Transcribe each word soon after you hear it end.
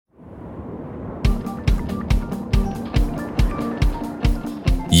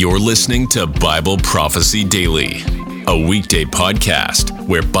You're listening to Bible Prophecy Daily, a weekday podcast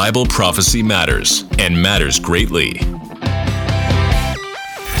where Bible prophecy matters and matters greatly.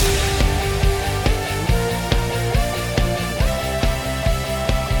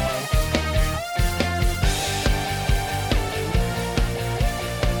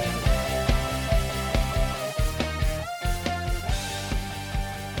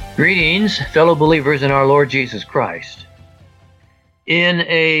 Greetings, fellow believers in our Lord Jesus Christ. In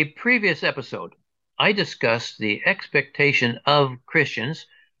a previous episode, I discussed the expectation of Christians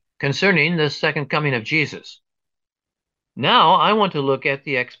concerning the second coming of Jesus. Now I want to look at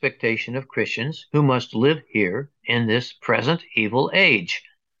the expectation of Christians who must live here in this present evil age.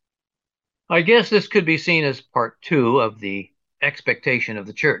 I guess this could be seen as part 2 of the expectation of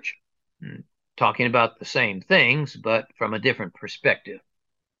the church, talking about the same things, but from a different perspective.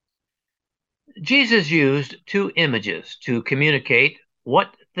 Jesus used 2 images to communicate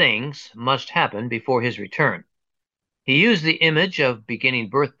what things must happen before his return. He used the image of beginning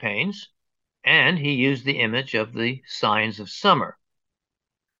birth pains, and he used the image of the signs of summer.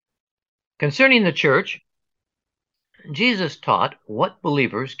 Concerning the church, Jesus taught what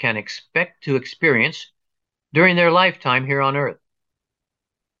believers can expect to experience during their lifetime here on earth.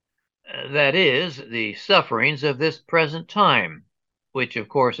 That is, the sufferings of this present time, which, of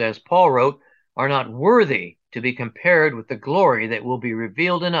course, as Paul wrote, are not worthy to be compared with the glory that will be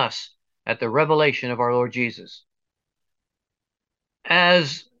revealed in us at the revelation of our Lord Jesus.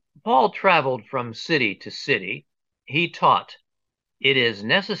 As Paul traveled from city to city, he taught, "It is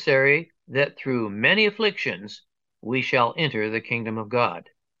necessary that through many afflictions we shall enter the kingdom of God."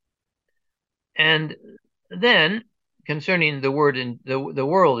 And then, concerning the world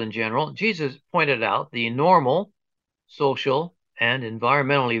in general, Jesus pointed out the normal social and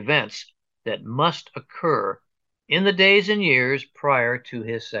environmental events that must occur in the days and years prior to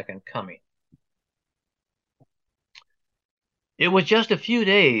his second coming. It was just a few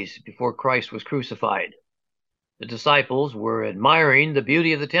days before Christ was crucified. The disciples were admiring the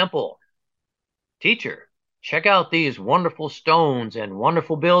beauty of the temple. "Teacher, check out these wonderful stones and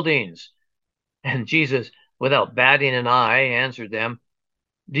wonderful buildings." And Jesus, without batting an eye, answered them,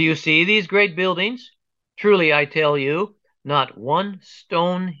 "Do you see these great buildings? Truly I tell you, not one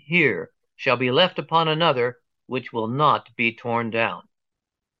stone here shall be left upon another which will not be torn down."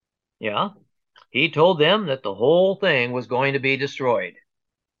 Yeah, he told them that the whole thing was going to be destroyed.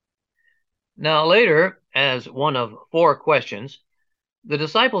 Now later, as one of 4 questions, the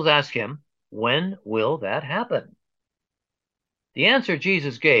disciples asked him, "When will that happen?" The answer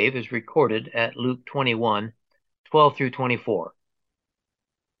Jesus gave is recorded at Luke 21:12 through 24.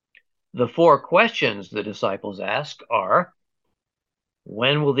 The 4 questions the disciples ask are,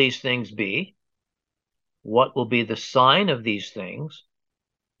 when will these things be? What will be the sign of these things?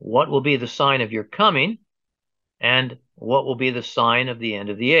 What will be the sign of your coming? And what will be the sign of the end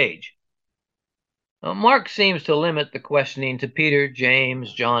of the age? Mark seems to limit the questioning to Peter,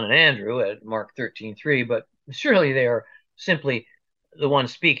 James, John, and Andrew at Mark 13:3, but surely they are simply the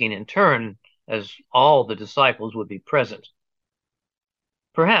ones speaking in turn, as all the disciples would be present.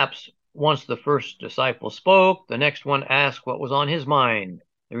 Perhaps once the first disciple spoke, the next one asked what was on his mind.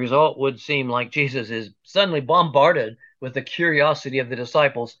 The result would seem like Jesus is suddenly bombarded with the curiosity of the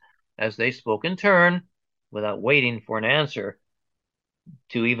disciples as they spoke in turn without waiting for an answer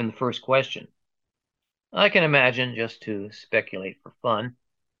to even the first question. I can imagine, just to speculate for fun,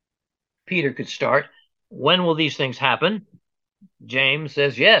 Peter could start, "When will these things happen?" James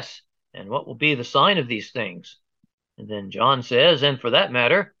says, "Yes, and what will be the sign of these things?" And then John says, "And for that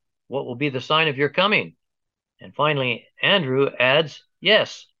matter, what will be the sign of your coming?" And finally, Andrew adds,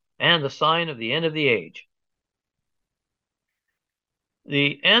 "Yes, and the sign of the end of the age."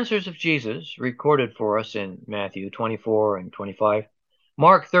 The answers of Jesus, recorded for us in Matthew 24 and 25,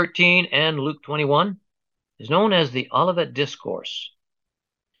 Mark 13, and Luke 21, is known as the Olivet Discourse.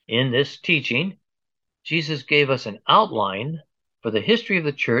 In this teaching, Jesus gave us an outline for the history of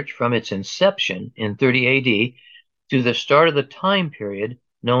the church from its inception in 30 AD to the start of the time period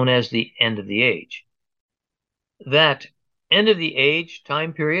known as the end of the age. That end of the age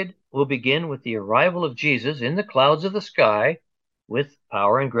time period will begin with the arrival of Jesus in the clouds of the sky with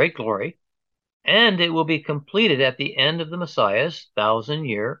power and great glory, and it will be completed at the end of the Messiah's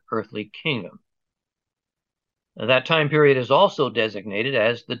 1,000-year earthly kingdom. That time period is also designated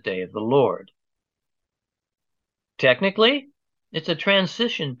as the Day of the Lord. Technically, it's a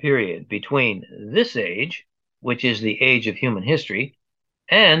transition period between this age, which is the age of human history,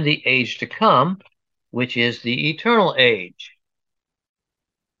 and the age to come, which is the eternal age.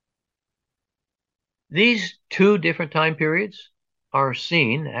 These 2 different time periods are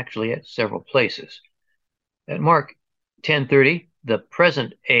seen actually at several places. At Mark 10:30, the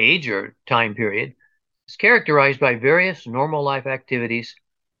present age or time period is characterized by various normal life activities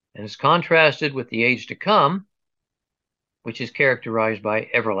and is contrasted with the age to come, which is characterized by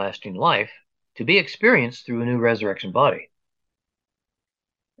everlasting life, to be experienced through a new resurrection body.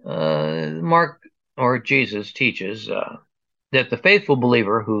 Mark, or Jesus, teaches that the faithful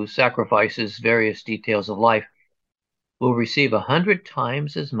believer who sacrifices various details of life will receive 100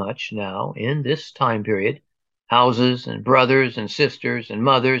 times as much now in this time period, houses and brothers and sisters and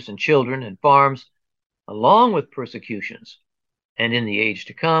mothers and children and farms, along with persecutions, and in the age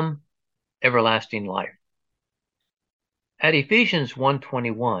to come, everlasting life. At Ephesians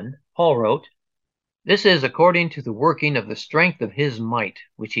 1:21, Paul wrote, "This is according to the working of the strength of his might,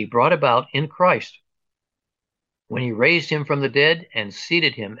 which he brought about in Christ, when he raised him from the dead and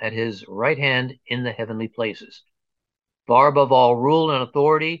seated him at his right hand in the heavenly places, far above all rule and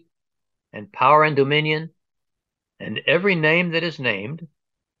authority and power and dominion, and every name that is named,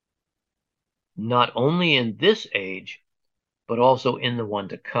 not only in this age, but also in the one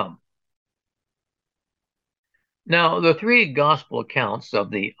to come." Now, the three gospel accounts of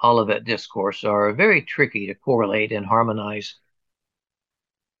the Olivet Discourse are very tricky to correlate and harmonize,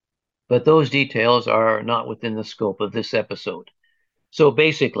 but those details are not within the scope of this episode. So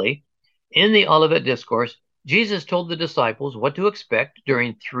basically, in the Olivet Discourse, Jesus told the disciples what to expect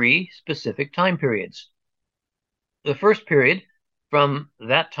during three specific time periods. The first period, from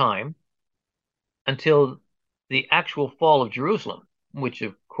that time until the actual fall of Jerusalem, which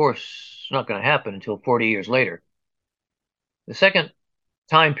of course is not going to happen until 40 years later. The second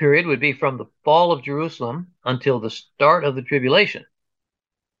time period would be from the fall of Jerusalem until the start of the tribulation.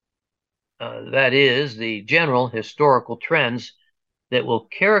 That is, the general historical trends that will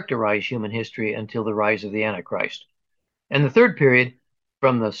characterize human history until the rise of the Antichrist. And the third period,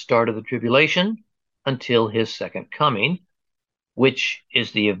 from the start of the tribulation until his second coming, which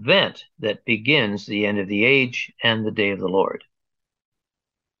is the event that begins the end of the age and the day of the Lord.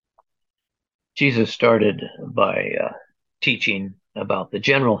 Jesus started by teaching about the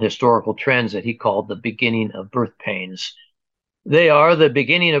general historical trends that he called the beginning of birth pains. They are the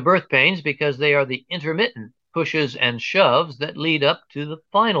beginning of birth pains because they are the intermittent pushes and shoves that lead up to the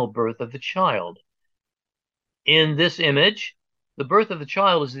final birth of the child. In this image, the birth of the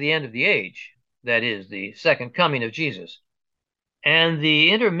child is the end of the age, that is, the second coming of Jesus. And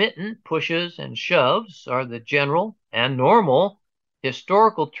the intermittent pushes and shoves are the general and normal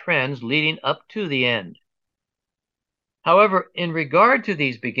historical trends leading up to the end. However, in regard to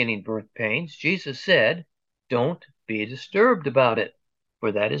these beginning birth pains, Jesus said, "Don't be disturbed about it,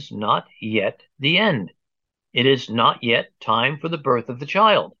 for that is not yet the end. It is not yet time for the birth of the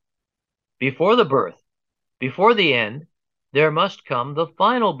child. Before the birth, before the end, there must come the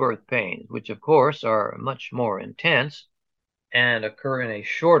final birth pains, which of course are much more intense and occur in a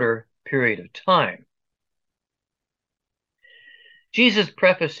shorter period of time." Jesus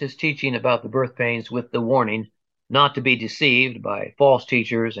prefaced his teaching about the birth pains with the warning not to be deceived by false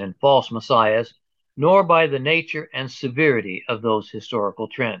teachers and false messiahs, nor by the nature and severity of those historical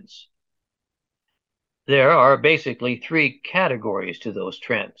trends. There are basically three categories to those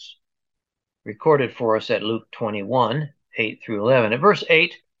trends, recorded for us at Luke 21, 8 through 11. At verse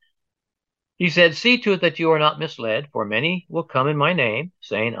 8, he said, "See to it that you are not misled, for many will come in my name,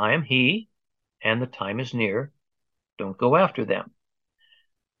 saying, 'I am he,' and the time is near. Don't go after them."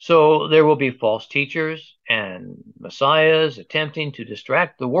 So there will be false teachers and messiahs attempting to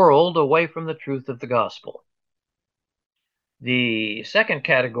distract the world away from the truth of the gospel. The second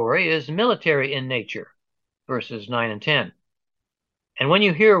category is military in nature, verses 9 and 10. "And when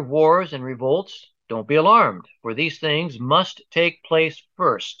you hear of wars and revolts, don't be alarmed, for these things must take place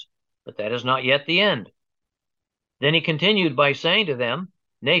first, but that is not yet the end." Then he continued by saying to them,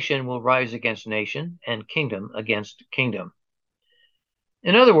 "Nation will rise against nation, and kingdom against kingdom."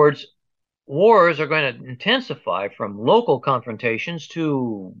 In other words, wars are going to intensify from local confrontations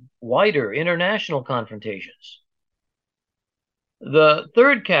to wider international confrontations. The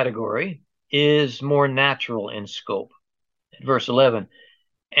third category is more natural in scope. At verse 11,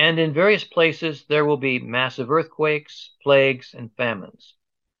 "And in various places there will be massive earthquakes, plagues, and famines.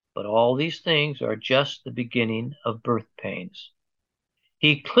 But all these things are just the beginning of birth pains."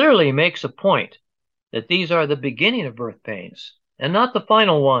 He clearly makes a point that these are the beginning of birth pains and not the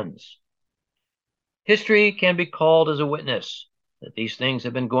final ones. History can be called as a witness that these things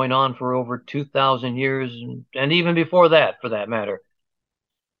have been going on for over 2,000 years, and even before that, for that matter.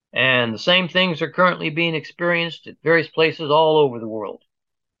 And the same things are currently being experienced at various places all over the world.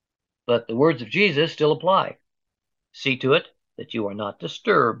 But the words of Jesus still apply. "See to it that you are not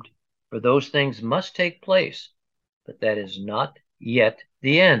disturbed, for those things must take place, but that is not yet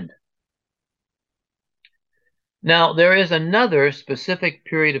the end. Now, there is another specific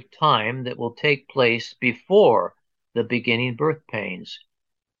period of time that will take place before the beginning birth pains.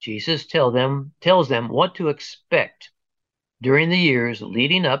 Jesus tells them what to expect during the years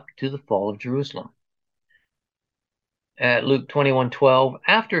leading up to the fall of Jerusalem. At Luke 21:12,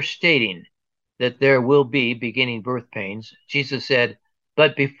 after stating that there will be beginning birth pains, Jesus said,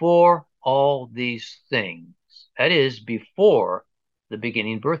 but before all these things, that is, before the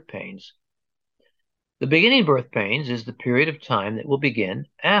beginning birth pains. The beginning birth pains is the period of time that will begin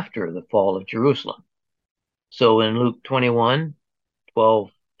after the fall of Jerusalem. So in Luke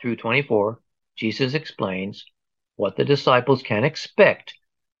 21:12 through 24, Jesus explains what the disciples can expect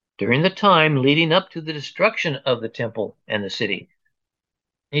during the time leading up to the destruction of the temple and the city.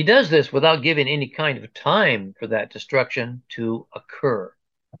 He does this without giving any kind of time for that destruction to occur.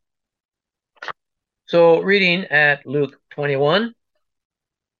 So reading at Luke 21,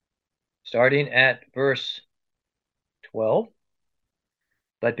 starting at verse 12.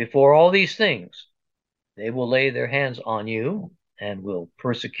 But before all these things, they will lay their hands on you and will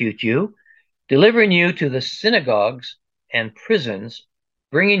persecute you, delivering you to the synagogues and prisons,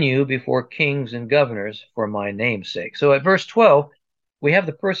 bringing you before kings and governors for my name's sake. So at verse 12, we have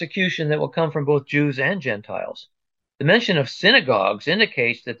the persecution that will come from both Jews and Gentiles. The mention of synagogues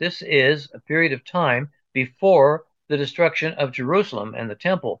indicates that this is a period of time before the destruction of Jerusalem and the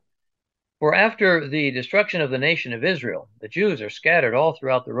temple. For after the destruction of the nation of Israel, the Jews are scattered all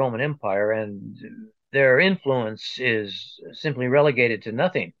throughout the Roman Empire, and their influence is simply relegated to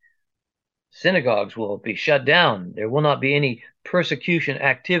nothing. Synagogues will be shut down. There will not be any persecution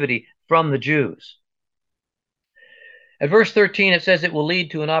activity from the Jews. At verse 13, it says it will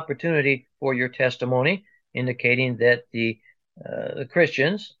lead to an opportunity for your testimony, indicating that the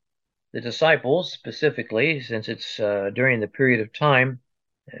Christians, the disciples specifically, since it's during the period of time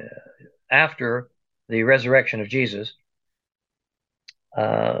after the resurrection of Jesus,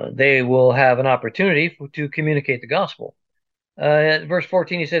 they will have an opportunity to communicate the gospel. At verse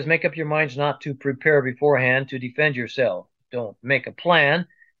 14, he says, make up your minds not to prepare beforehand to defend yourself. Don't make a plan.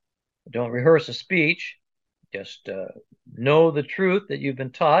 Don't rehearse a speech. Just know the truth that you've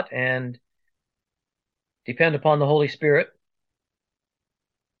been taught and depend upon the Holy Spirit.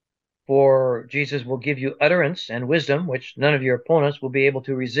 For Jesus will give you utterance and wisdom, which none of your opponents will be able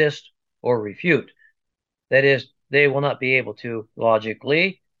to resist or refute. That is, they will not be able to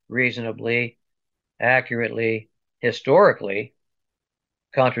logically, reasonably, accurately, historically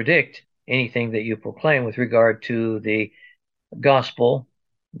contradict anything that you proclaim with regard to the gospel,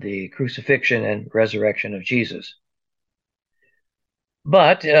 the crucifixion and resurrection of Jesus.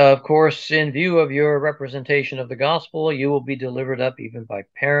 But, of course, in view of your representation of the gospel, you will be delivered up even by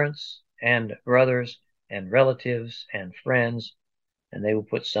parents and brothers and relatives and friends, and they will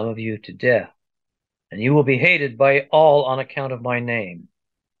put some of you to death. And you will be hated by all on account of my name.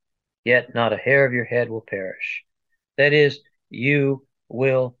 Yet not a hair of your head will perish. That is, you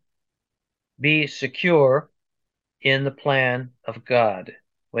will be secure in the plan of God.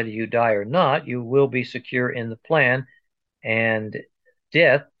 Whether you die or not, you will be secure in the plan, and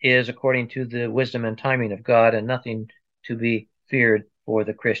death is according to the wisdom and timing of God, and nothing to be feared for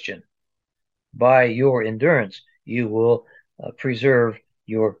the Christian. By your endurance, you will preserve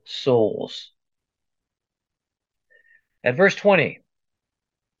your souls. At verse 20,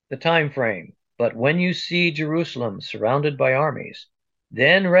 the time frame. But when you see Jerusalem surrounded by armies,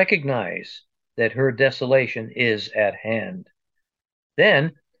 then recognize that her desolation is at hand.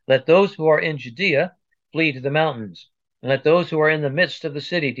 Then let those who are in Judea flee to the mountains, and let those who are in the midst of the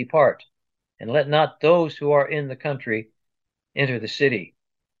city depart, and let not those who are in the country enter the city,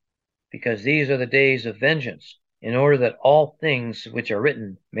 because these are the days of vengeance, in order that all things which are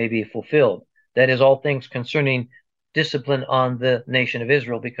written may be fulfilled. That is, all things concerning discipline on the nation of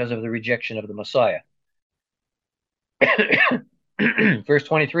Israel because of the rejection of the Messiah. Verse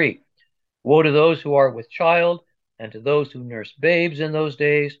 23, woe to those who are with child, and to those who nurse babes in those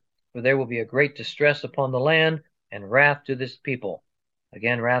days, for there will be a great distress upon the land, and wrath to this people.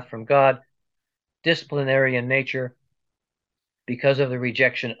 Again, wrath from God, disciplinary in nature, because of the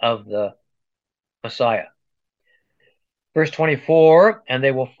rejection of the Messiah. Verse 24, and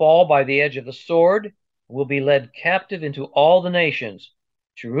they will fall by the edge of the sword, will be led captive into all the nations.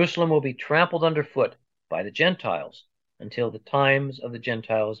 Jerusalem will be trampled underfoot by the Gentiles until the times of the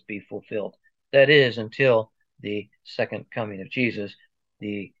Gentiles be fulfilled. That is, until the second coming of Jesus.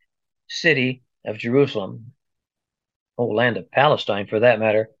 The city of Jerusalem, whole land of Palestine for that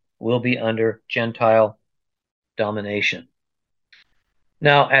matter, will be under Gentile domination.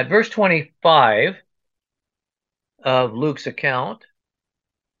 Now, at verse 25 of Luke's account,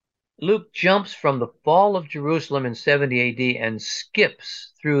 Luke jumps from the fall of Jerusalem in 70 AD and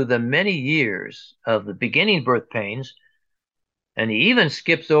skips through the many years of the beginning birth pains, and he even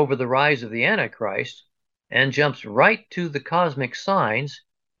skips over the rise of the Antichrist and jumps right to the cosmic signs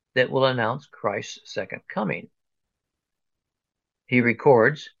that will announce Christ's second coming. He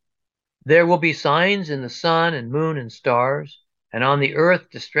records, "There will be signs in the sun and moon and stars, and on the earth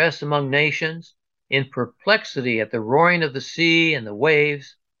distress among nations, in perplexity at the roaring of the sea and the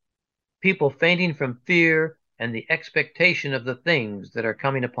waves, people fainting from fear and the expectation of the things that are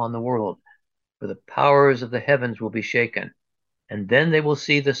coming upon the world, for the powers of the heavens will be shaken. And then they will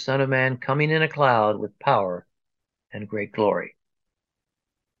see the Son of Man coming in a cloud with power and great glory."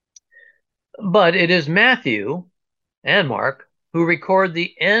 But it is Matthew and Mark who record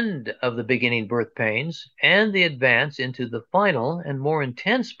the end of the beginning birth pains and the advance into the final and more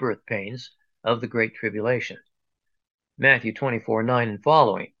intense birth pains of the Great Tribulation. Matthew 24:9 and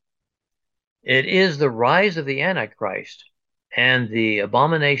following. It is the rise of the Antichrist and the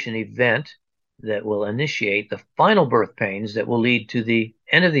abomination event that will initiate the final birth pains that will lead to the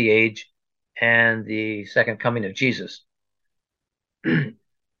end of the age and the second coming of Jesus.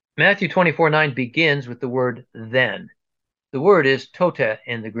 Matthew 24:9 begins with the word then. The word is tota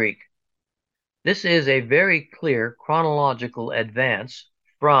in the Greek. This is a very clear chronological advance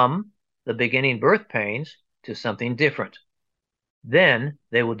from the beginning birth pains to something different. Then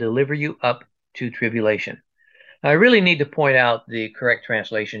they will deliver you up to tribulation. I really need to point out the correct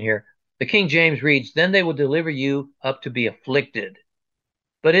translation here. The King James reads, "Then they will deliver you up to be afflicted."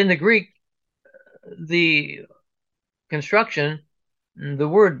 But in the Greek, the construction, the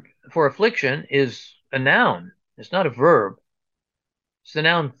word for affliction is a noun. It's not a verb. It's the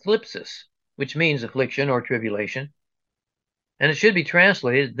noun thlipsis, which means affliction or tribulation. And it should be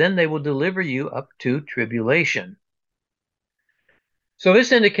translated, "Then they will deliver you up to tribulation." So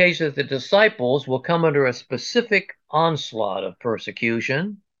this indicates that the disciples will come under a specific onslaught of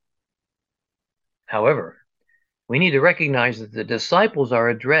persecution. However, we need to recognize that the disciples are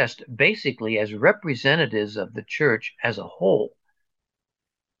addressed basically as representatives of the church as a whole.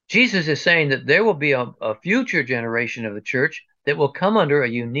 Jesus is saying that there will be a future generation of the church that will come under a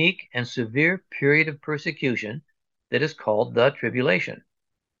unique and severe period of persecution that is called the tribulation.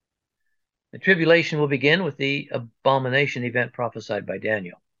 The tribulation will begin with the abomination event prophesied by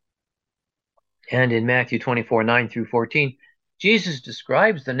Daniel. And in Matthew 24:9 through 14, Jesus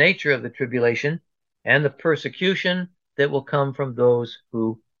describes the nature of the tribulation and the persecution that will come from those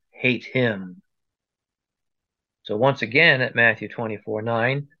who hate him. So once again at Matthew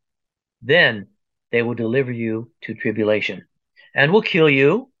 24:9, "Then they will deliver you to tribulation, and will kill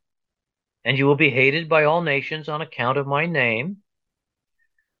you, and you will be hated by all nations on account of my name."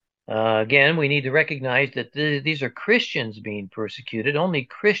 Again, we need to recognize that these are Christians being persecuted. Only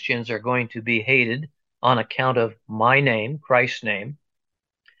Christians are going to be hated on account of my name, Christ's name.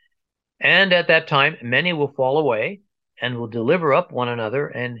 And at that time, many will fall away and will deliver up one another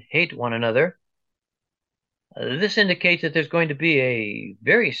and hate one another. This indicates that there's going to be a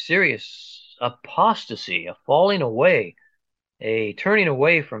very serious apostasy, a falling away, a turning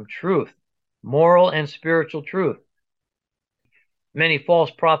away from truth, moral and spiritual truth. Many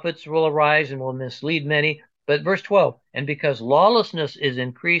false prophets will arise and will mislead many. But verse 12, "And because lawlessness is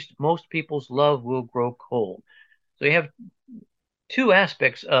increased, most people's love will grow cold." So you have two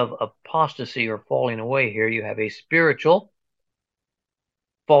aspects of apostasy or falling away here. You have a spiritual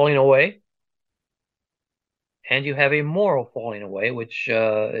falling away, and you have a moral falling away, which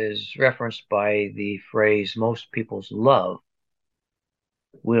is referenced by the phrase, "most people's love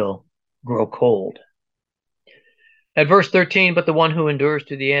will grow cold." At verse 13, "But the one who endures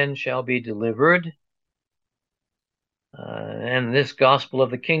to the end shall be delivered. And this gospel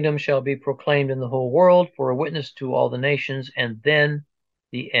of the kingdom shall be proclaimed in the whole world for a witness to all the nations, and then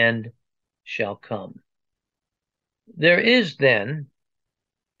the end shall come." There is then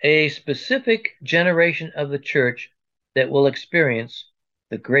a specific generation of the church that will experience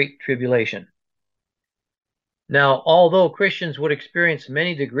the Great Tribulation. Now, although Christians would experience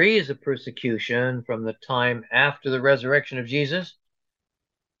many degrees of persecution from the time after the resurrection of Jesus,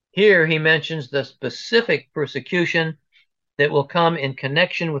 here he mentions the specific persecution that will come in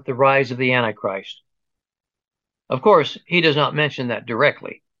connection with the rise of the Antichrist. Of course, he does not mention that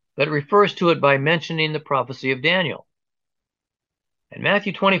directly, but refers to it by mentioning the prophecy of Daniel. In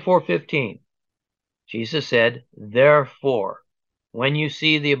Matthew 24:15, Jesus said, "Therefore, when you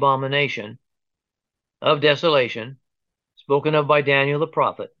see the abomination of desolation spoken of by Daniel the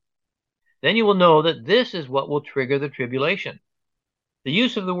prophet, then you will know that this is what will trigger the tribulation. The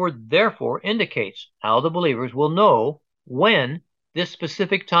use of the word therefore indicates how the believers will know when this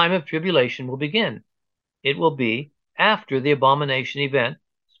specific time of tribulation will begin. It will be after the abomination event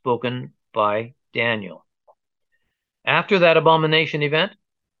spoken by Daniel. After that abomination event,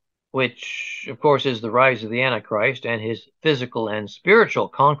 which of course is the rise of the Antichrist and his physical and spiritual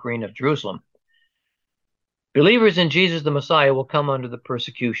conquering of Jerusalem, believers in Jesus the Messiah will come under the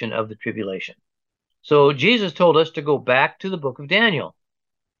persecution of the tribulation. So Jesus told us to go back to the book of Daniel.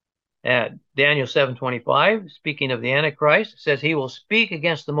 At Daniel 7:25, speaking of the Antichrist, says he will speak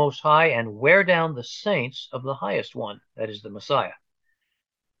against the Most High and wear down the saints of the Highest One, that is the Messiah.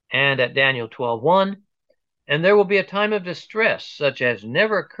 And at Daniel 12:1, and there will be a time of distress such as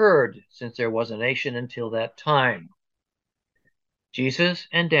never occurred since there was a nation until that time. Jesus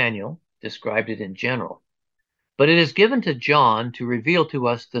and Daniel described it in general, but it is given to John to reveal to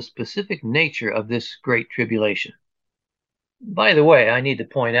us the specific nature of this great tribulation. By the way, I need to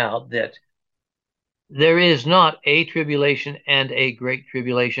point out that there is not a tribulation and a great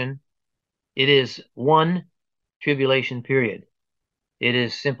tribulation. It is one tribulation period. It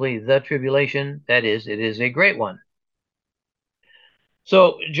is simply the tribulation. That is, it is a great one.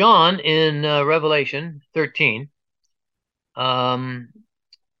 So John in Revelation 13,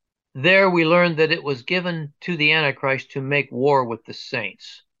 there we learn that it was given to the Antichrist to make war with the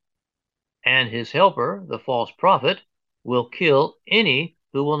saints. And his helper, the false prophet, will kill any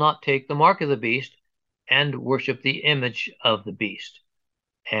who will not take the mark of the beast and worship the image of the beast.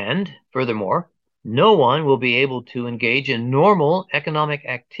 And furthermore, no one will be able to engage in normal economic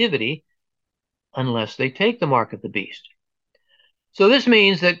activity unless they take the mark of the beast. So this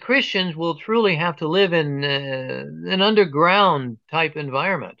means that Christians will truly have to live in an underground type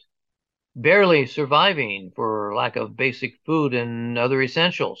environment, barely surviving for lack of basic food and other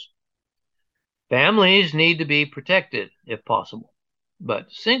essentials. Families need to be protected if possible, but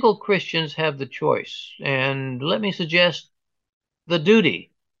single Christians have the choice, and let me suggest the duty,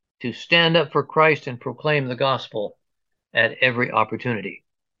 to stand up for Christ and proclaim the gospel at every opportunity.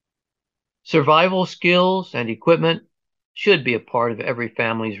 Survival skills and equipment should be a part of every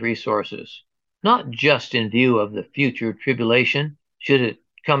family's resources, not just in view of the future tribulation, should it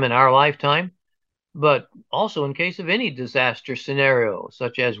come in our lifetime, but also in case of any disaster scenario,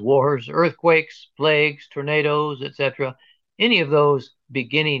 such as wars, earthquakes, plagues, tornadoes, etc., any of those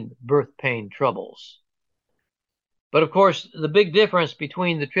beginning birth pain troubles. But of course, the big difference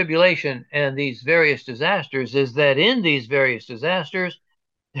between the tribulation and these various disasters is that in these various disasters,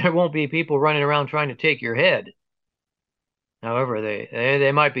 there won't be people running around trying to take your head. However,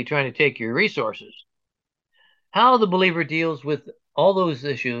 they might be trying to take your resources. How the believer deals with all those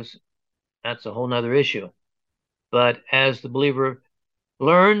issues, that's a whole nother issue. But as the believer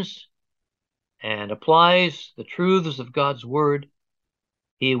learns and applies the truths of God's word,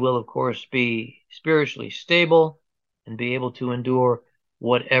 he will, of course, be spiritually stable and be able to endure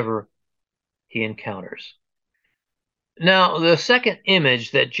whatever he encounters. Now, the second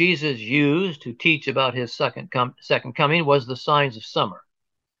image that Jesus used to teach about his second coming was the signs of summer.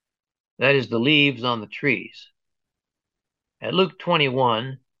 That is, the leaves on the trees. At Luke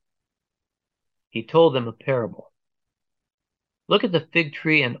 21, he told them a parable. Look at the fig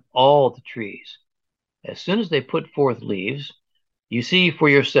tree and all the trees. As soon as they put forth leaves, you see for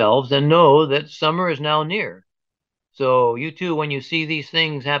yourselves and know that summer is now near. So you too, when you see these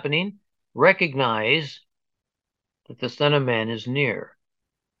things happening, recognize that the Son of Man is near.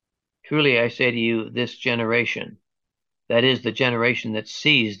 Truly I say to you, this generation, that is the generation that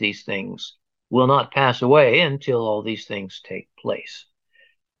sees these things, will not pass away until all these things take place.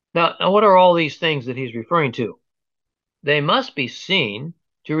 Now, what are all these things that he's referring to? They must be seen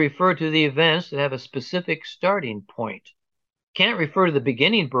to refer to the events that have a specific starting point. Can't refer to the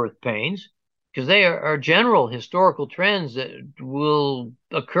beginning birth pains, because they are general historical trends that will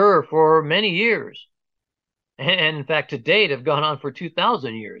occur for many years, and in fact to date have gone on for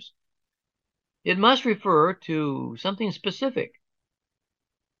 2,000 years. It must refer to something specific,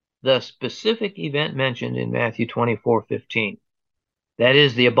 the specific event mentioned in Matthew 24:15. That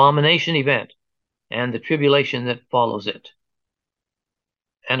is the abomination event and the tribulation that follows it.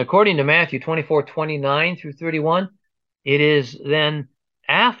 And according to Matthew 24:29 through 31, it is then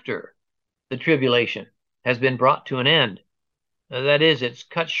after the tribulation has been brought to an end. That is, it's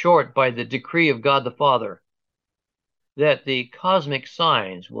cut short by the decree of God the Father, that the cosmic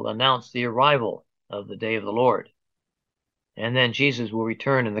signs will announce the arrival of the day of the Lord. And then Jesus will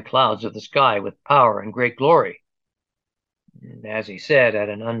return in the clouds of the sky with power and great glory, as he said, at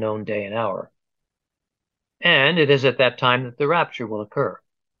an unknown day and hour. And it is at that time that the rapture will occur.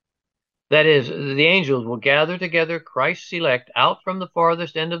 That is, the angels will gather together Christ's elect out from the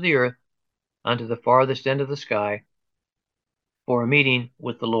farthest end of the earth unto the farthest end of the sky for a meeting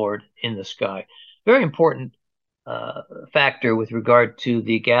with the Lord in the sky. Very important factor with regard to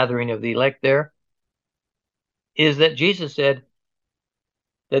the gathering of the elect there is that Jesus said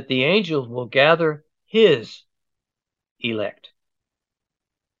that the angels will gather his elect.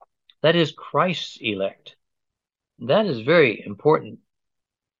 That is Christ's elect. That is very important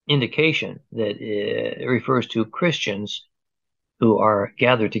indication that it refers to Christians who are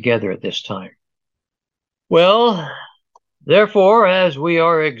gathered together at this time. Well, therefore, as we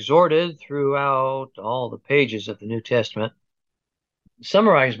are exhorted throughout all the pages of the New Testament,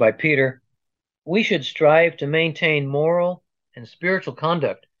 summarized by Peter, we should strive to maintain moral and spiritual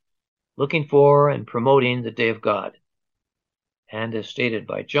conduct, looking for and promoting the day of God. And as stated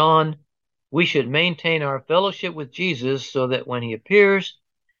by John, we should maintain our fellowship with Jesus so that when he appears,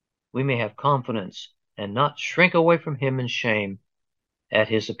 we may have confidence and not shrink away from him in shame at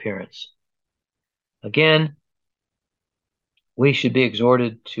his appearance. Again, we should be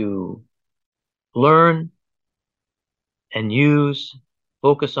exhorted to learn and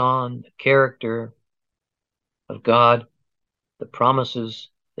focus on the character of God, the promises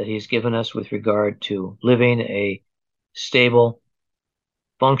that he's given us with regard to living a stable,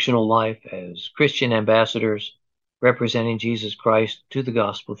 functional life as Christian ambassadors representing Jesus Christ to the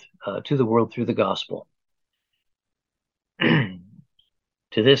gospel, to the world through the gospel.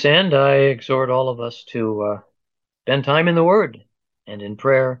 To this end, I exhort all of us to spend time in the Word and in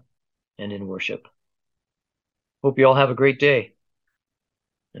prayer and in worship. Hope you all have a great day.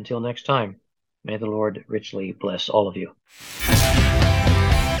 Until next time, may the Lord richly bless all of you.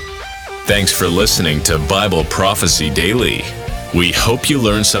 Thanks for listening to Bible Prophecy Daily. We hope you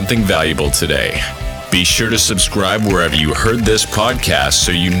learned something valuable today. Be sure to subscribe wherever you heard this podcast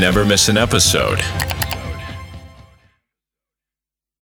so you never miss an episode.